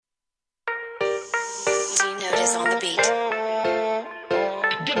is on the beat.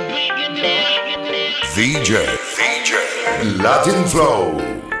 DJ LatinFlow.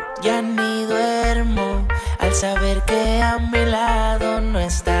 Ya ni duermo al saber que a mi lado no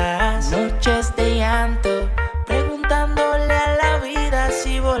estás. Noches de llanto, preguntándole a la vida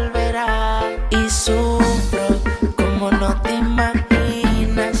si volverá. Y sufro como no te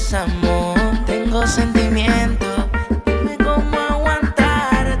imaginas, amor. Tengo sentimientos. Dime cómo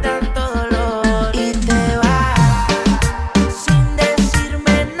aguantar tanto dolor. Y te vas sin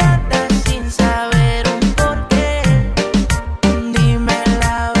decirme nada, sin saber un porqué. Dime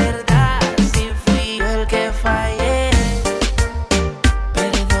la verdad, si fui yo el que fallé.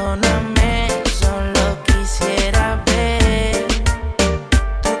 Perdóname, solo quisiera ver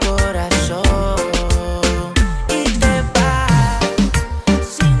tu corazón. Y te vas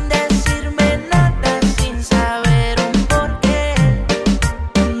sin decirme nada, sin saber un porqué.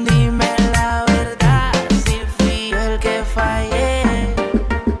 Dime la verdad, si fui yo el que fallé.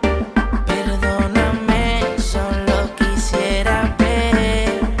 Perdóname, solo quisiera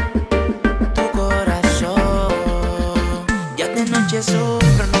ver tu corazón. Ya de noche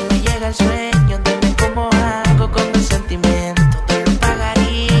sufro, no me llega el sueño. Dime cómo hago con mis sentimientos. Te lo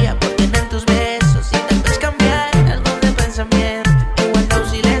pagaría por tener tus besos y tal vez cambiar algo de pensamiento. He guardado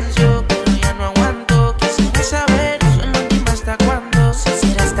silencio, pero ya no aguanto. Quisiera saber, solo dime hasta cuándo. Si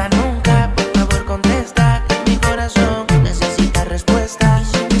será hasta nunca, por favor contesta. Que mi corazón necesita respuesta. Y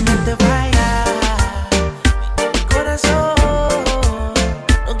si mi mente falla, mi corazón,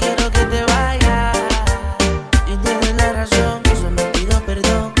 no quiero que te vayas. Si tienes la razón, solo pido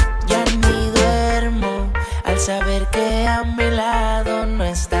perdón. Ya ni duermo al saber que a mi lado no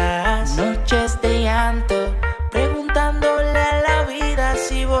estás. Noches de llanto, preguntándole a la vida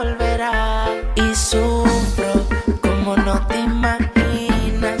si volverá. Y sufro como no te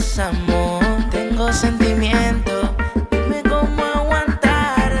imaginas, amor. Tengo sentimientos. Dime cómo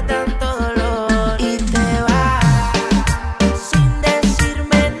aguantar tanto dolor. Y te vas sin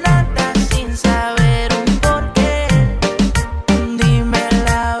decirme nada, sin saber un porqué. Dime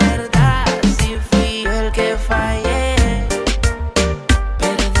la verdad, si fui yo el que fallé.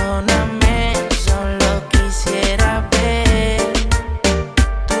 Perdóname, solo quisiera ver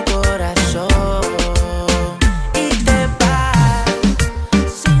tu corazón. Y te vas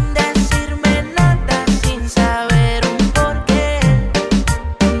sin decirme nada, sin saber un porqué.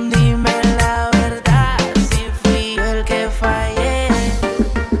 Dime la verdad, si fui yo el que fallé.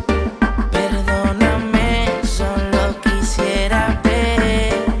 Perdóname, solo quisiera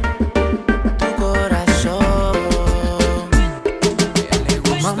ver tu corazón.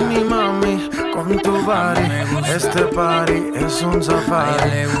 Mami, mami, con tu body, este party es un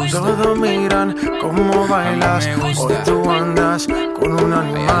safari. Todos miran cómo bailas, hoy tú andas con un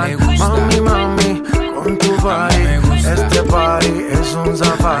animal. Mami, mami, con tu body, este party es un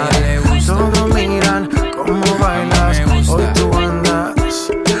safari. Todos miran cómo bailas, hoy tú andas.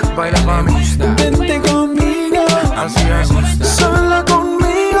 Baila pa' mí, vente conmigo, así es, sola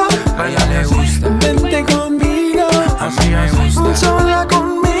conmigo. Baila, vente conmigo, así es, sola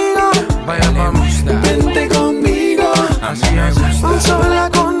conmigo. Baila pa' mí, vente conmigo, así es, sola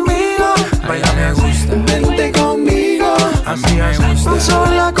conmigo. Baila, vente conmigo, así es,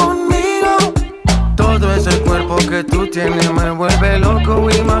 sola conmigo. Todo ese cuerpo que tú tienes me vuelve loco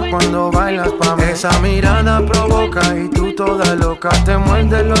y más cuando bailas pa' mí. Esa mirada provoca y tú toda loca te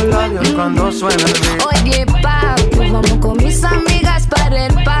muerdes los labios cuando suena el beat. Oye, papi, vamos con mis amigas para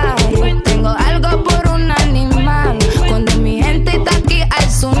el party. Tengo algo por un animal. Cuando mi gente está aquí hay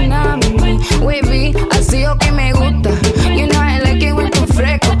tsunami. Wavy, así o que me gusta. You know I like it when tú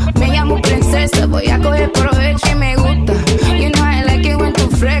fresco. Me llamo princesa, voy a coger provecho y me gusta. You know I like it when tú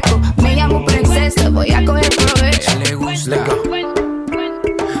fresco. Me llamo princesa, voy a coger provecho. A ella le gusta,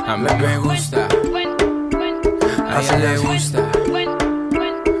 a mí me gusta. A ella le gusta,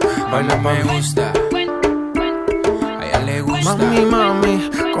 a mí me gusta. A ella le gusta. Mami, mami,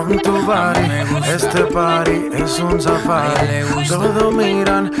 con tu body, este party es un safari. Todos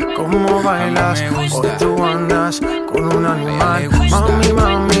miran cómo bailas, hoy tú andas con un animal. Mami,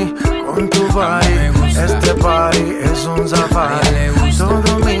 mami, con tu body, este party es un safari.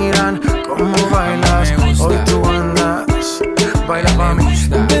 Todos miran cómo bailas, hoy tú andas. Baila pa' mí,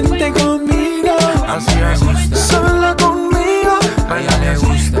 vente conmigo, así es, sola conmigo. Baila,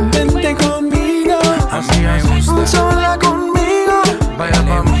 vente conmigo, así es, sola conmigo. Baila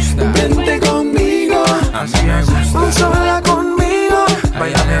pa' mí, vente conmigo, así es, sola conmigo.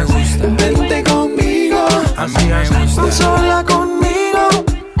 Baila, vente conmigo, así es, sola conmigo.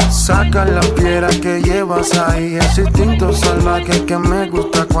 Saca la piedra que llevas ahí. Ese instinto salvaje que me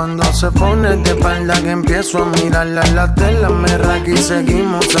gusta cuando se pone de espalda, que empiezo a mirarla. La tela me raca y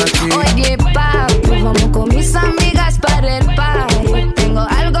seguimos aquí. Oye, papi, vamos con mis amigas para el party. Tengo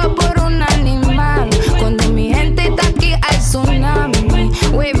algo por un animal. Cuando mi gente está aquí hay tsunami.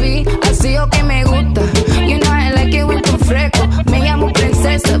 Wavy, así o que me gusta. You know I like it when tú fresco. Me llamo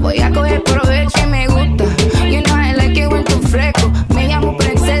princesa, voy a coger provecho y me gusta. You know I like it when tú fresco. Me llamo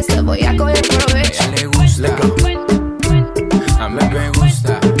princesa, voy a coger provecho. A ella le gusta. A mí me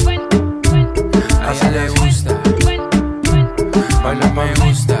gusta. A ella le gusta. A mí me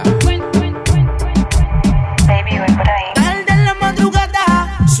gusta. Baby, voy por ahí. Tarde en la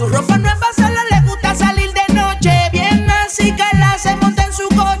madrugada, su ropa nueva solo le gusta salir de noche. Bien así que la se monta en su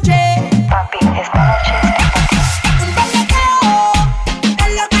coche. Papi, esta noche Un bellaqueo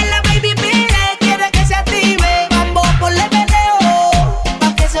es lo que la baby pide. Quiere que se active, mambo por el meneo,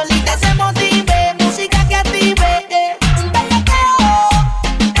 pa' que solita se motive, música que active. Un bellaqueo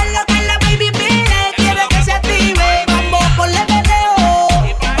es lo que la baby pide. Quiere que se active, mambo por el meneo,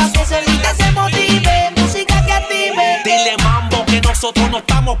 pa' que solita se motive, música que active. Dile mambo que nosotros no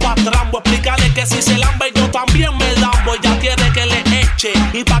estamos pa' trambo. Explícale que si se lambe yo también me lambo. Ella quiere que le eche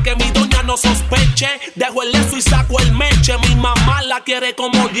y pa' que mi doña no sospeche, dejo el leso y saco el meche. Mi mamá la quiere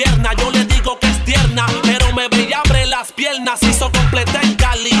como yerna. Yo le digo que es tierna, pero me ve y abre las piernas. Hizo completa en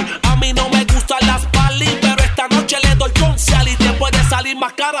Cali. A mí no me gustan las pali, pero esta noche le doy con Sally. Te puede salir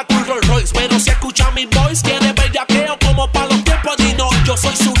más cara que un Rolls Royce, pero si escucha mi voice quiere bellaqueo como pa' los tiempos de no. Yo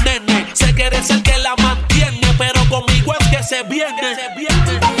soy su nene, se quiere ser que la mantiene, pero conmigo es que se viene.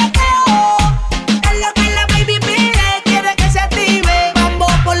 Bellaqueo es lo que la baby pide. Quiere que se active, mambo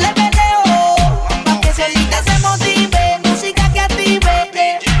por el meneo, pa' que solita se motive, música que active.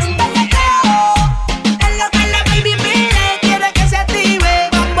 Bellaqueo es lo que la baby pide. Quiere que se active,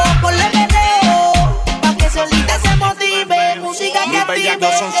 mambo por el meneo, pa' que solita se motive, música que Mis active.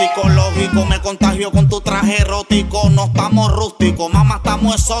 bellacos son psicológicos, me contagio con tu traje erótico. No estamos rústicos, mamá,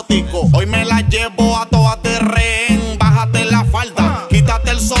 estamos exóticos. Hoy me la llevo a todas de rehén. Bájate la falda,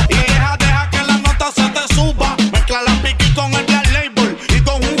 quítate el sostén y deja que la nota se te suba. Mezcla la piqui con el Black Label y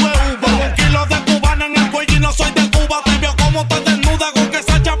con jugo de uva. 1 kilo de cubana en el cuello y no soy de Cuba. Te veo como te desnuda con que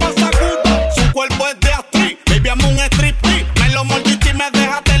esa chapa sacuda. Su cuerpo es de actriz, baby, amo un striptease. Me lo mordiste y me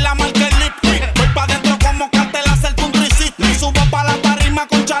dejaste la marca el lipstick. Voy pa' dentro como cartel a hacer un 360. Me subo pa' la tarima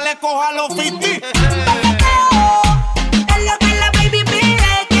con chalecos a los 50. Es lo que la baby pide.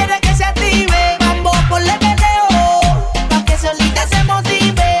 Quiere que se active, mambo por el meneo, pa' que solita se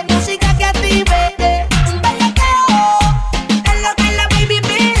motive, música que active. Un bellaqueo es lo que la baby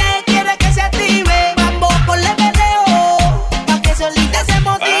pide. Quiere que se active, mambo por el meneo, pa' que solita se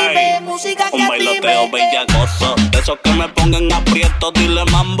motive, música que Un bailoteo active. bellacoso, de esos que me pongan aprieto. Dile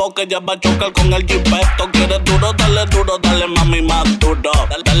mambo que ya va a chocar con el jipeto. ¿Quieres duro? Dale mami más duro.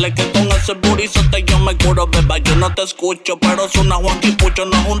 Dale que con ese burizote yo me curo, beba. Yo no te escucho, pero suena Juanqui Pucho.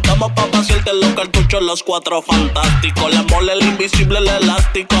 Nos juntamos pa' vaciarte los cartuchos, los 4 fantásticos. Le mole el invisible, el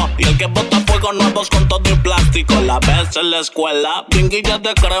elástico. Y el que bota fuego nuevos con todo y plástico. La ves en la escuela, pinguillas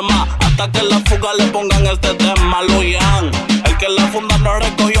de crema. Hasta que la fuga le pongan este tema, Luyan. El que la funda no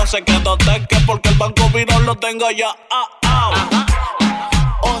recogió se quedó teque, porque el banco viró lo tengo ya.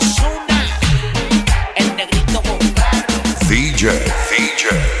 Ozuna, el negrito con DJ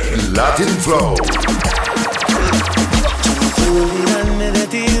LatinFlow. Puedo olvidarme de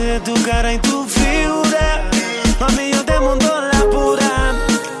ti, de tu cara y tu figura. Mami, yo te monto la pura.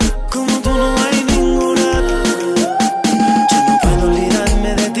 Como tú no hay ninguna. Yo no puedo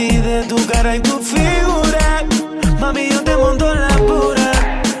olvidarme de ti, de tu cara y tu figura. Mami, yo te monto la pura.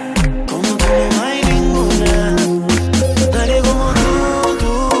 Como tú no hay ninguna. Nadie como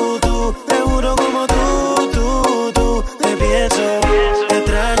tú. Te juro como tú. Te pienso, te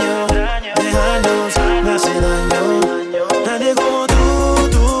extraño. Dejarnos me hace daño. Nadie como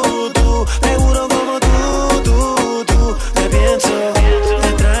tú. Te juro como tú. Te pienso, te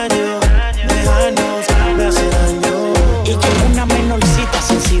extraño. Dejarnos me hace daño. Y que una menorcita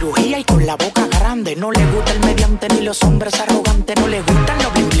sin cirugía y con la boca grande. No le gusta el mediante ni los hombres arrogantes. No le gustan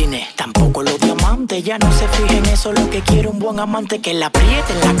los bling-blines, tampoco los diamantes. Ya no se fije en eso, lo que quiere un buen amante. Que la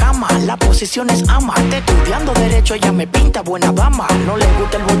apriete en la cama, la posición es ama. Está estudiando derecho, ella me pinta buena dama. No le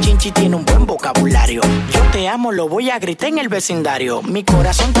gusta el bochinchi, tiene un buen vocabulario. Yo te amo, lo voy a gritar en el vecindario. Mi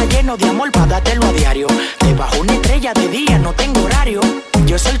corazón está lleno de amor para dártelo a diario. Debajo una estrella de día, no tengo horario.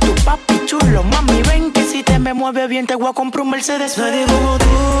 Yo soy tu papi chulo, mami, ven que si te me mueve bien te voy a comprar un Mercedes. Nadie como tú.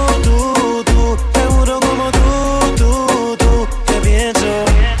 Te juro como tú. Te pienso,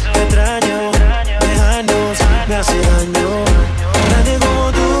 te extraño. Dejarnos me hace daño. Nadie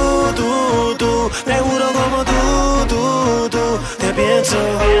como tú.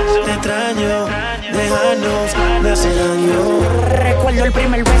 el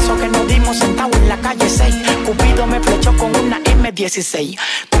primer beso que nos dimos sentados en la calle 6. Cupido me flechó con una M16.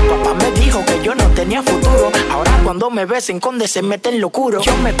 Tu papá me dijo que yo no tenía futuro. Ahora cuando me ves en Conde se mete en locuro.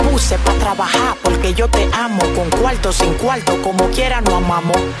 Yo me puse pa' trabajar porque yo te amo. Con cuarto, sin cuarto, como quiera nos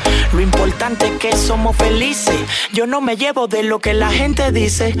amamos. Lo importante es que somos felices. Yo no me llevo de lo que la gente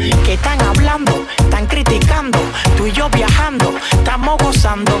dice. Que están hablando, están criticando. Tú y yo viajando, estamos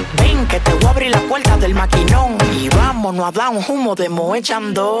gozando. Ven que te voy a abrir la puerta del maquinón y vámonos a dar un humo de moe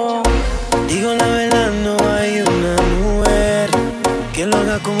echando. Digo la verdad, no hay una mujer que lo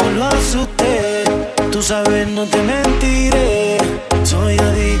haga como lo hace usted. Tú sabes, no te mentiré. Soy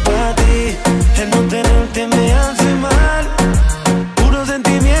adicto a ti. El no tenerte me hace mal. Puro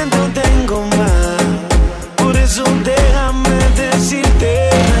sentimiento tengo más. Por eso déjame decirte.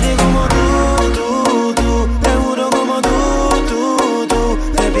 Nadie como tú, te juro como tú.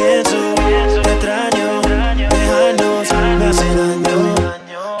 Te pienso, te extraño, dejarnos me hace daño.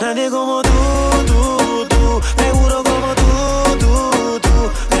 Nadie como tú, te juro como tú.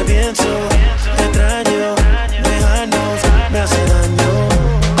 Te pienso, te extraño, dejarnos me hace daño.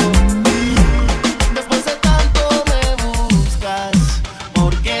 Después de tanto me buscas,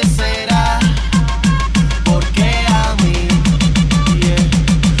 ¿por qué será? ¿Por qué a mí? Yeah.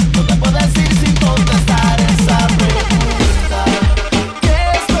 No te puedo decir sin contestar esa pregunta. ¿Qué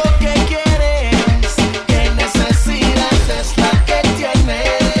es lo que quieres? ¿Qué necesidad es la que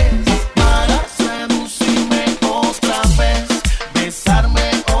tienes para seducirme otra vez, besarme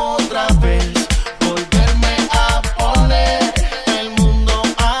otra vez, volverme a poner el mundo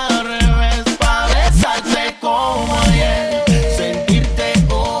al revés para besarte como ayer, sentirte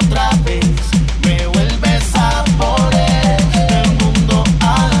otra vez, me vuelves a poner el mundo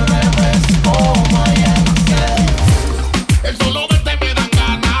al revés como ayer? El solo verte me dan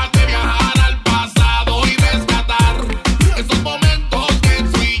ganas de viajar al pasado y rescatar esos momentos que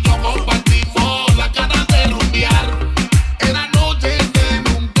tú y yo compartimos, las ganas de rumbear, eran noches de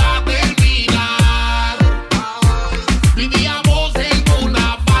nunca terminar. Vivíamos en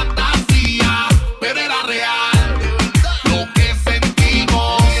una fantasía, pero era real lo que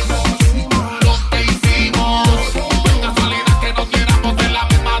sentimos, lo que hicimos. No es casualidad que nos viéramos en la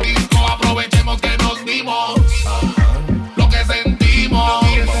misma disco, aprovechemos que nos vimos. Lo que sentimos,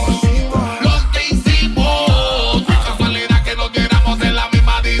 lo que hicimos. No es casualidad que nos viéramos en la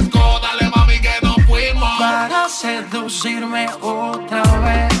misma disco. Dale mami que nos fuimos. Para seducirme otra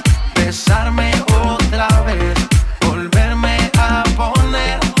vez, besarme otra vez, volverme a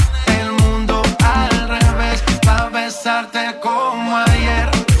poner el mundo al revés, para besarte como ayer,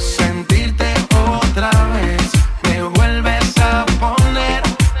 sentirte otra vez, me vuelves a poner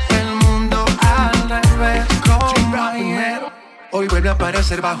el mundo al revés como ayer. Hoy vuelve a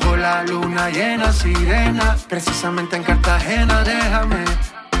aparecer bajo la luna llena, sirena, precisamente en Cartagena. Déjame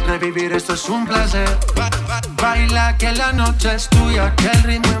revivir, esto es un placer. Baila que la noche es tuya, que el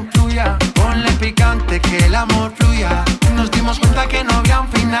ritmo influya. Ponle picante, que el amor fluya. Nos dimos cuenta que no había un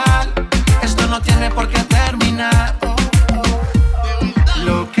final. Esto no tiene por qué terminar.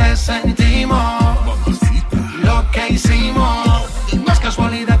 Lo que sentimos, lo que hicimos. No es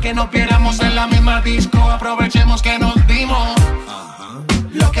casualidad que nos viéramos en la misma disco. Aprovechemos que nos vimos.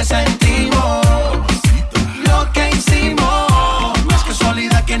 Lo que sentimos, lo que hicimos. No es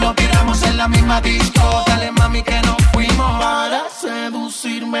casualidad que nos viéramos en la misma disco. Dale mami que nos fuimos. Para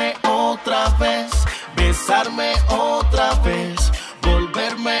seducirme otra vez, besarme otra vez,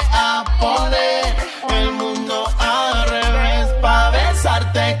 volverme a poner el mundo al revés, para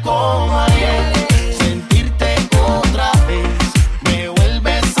besarte como ayer, sentirte otra vez, me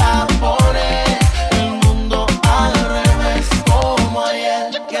vuelves a poner el mundo al revés como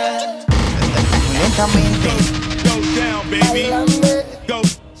ayer. Lentamente. Go down, baby. Go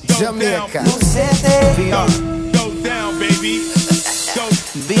Jamaica. down. Go down, baby. Go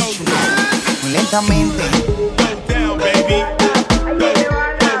down. Lentamente. Go down, baby. Go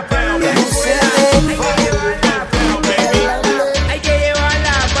down, baby. Hay que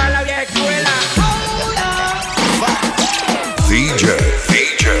llevarla para la vieja escuela. DJ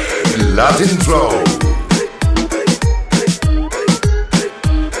LatinFlow.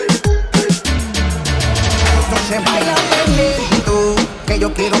 Se baila lento, que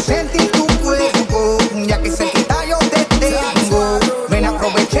yo quiero sentir tu cuerpo, ya que cerquita yo te tengo. Ven,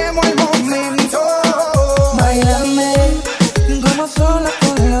 aprovechemos el momento. Báilame, como sola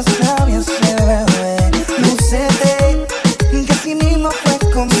con los labios de bebé. Lúcete, que así mismo fue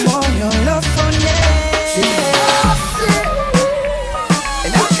como yo lo soñé.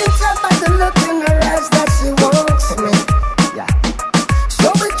 And I can tell by the look in her eyes that she wants me. Yeah. So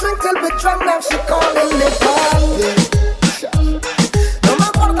we drink till we drunk, now she calling me party.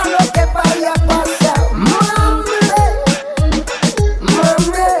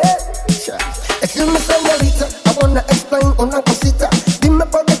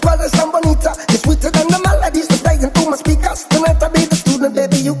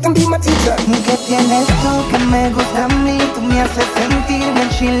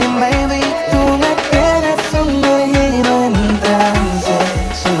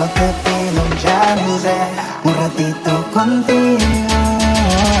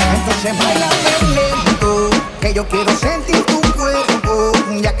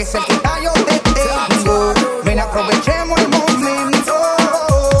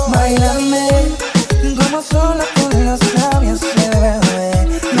 Bailame como solo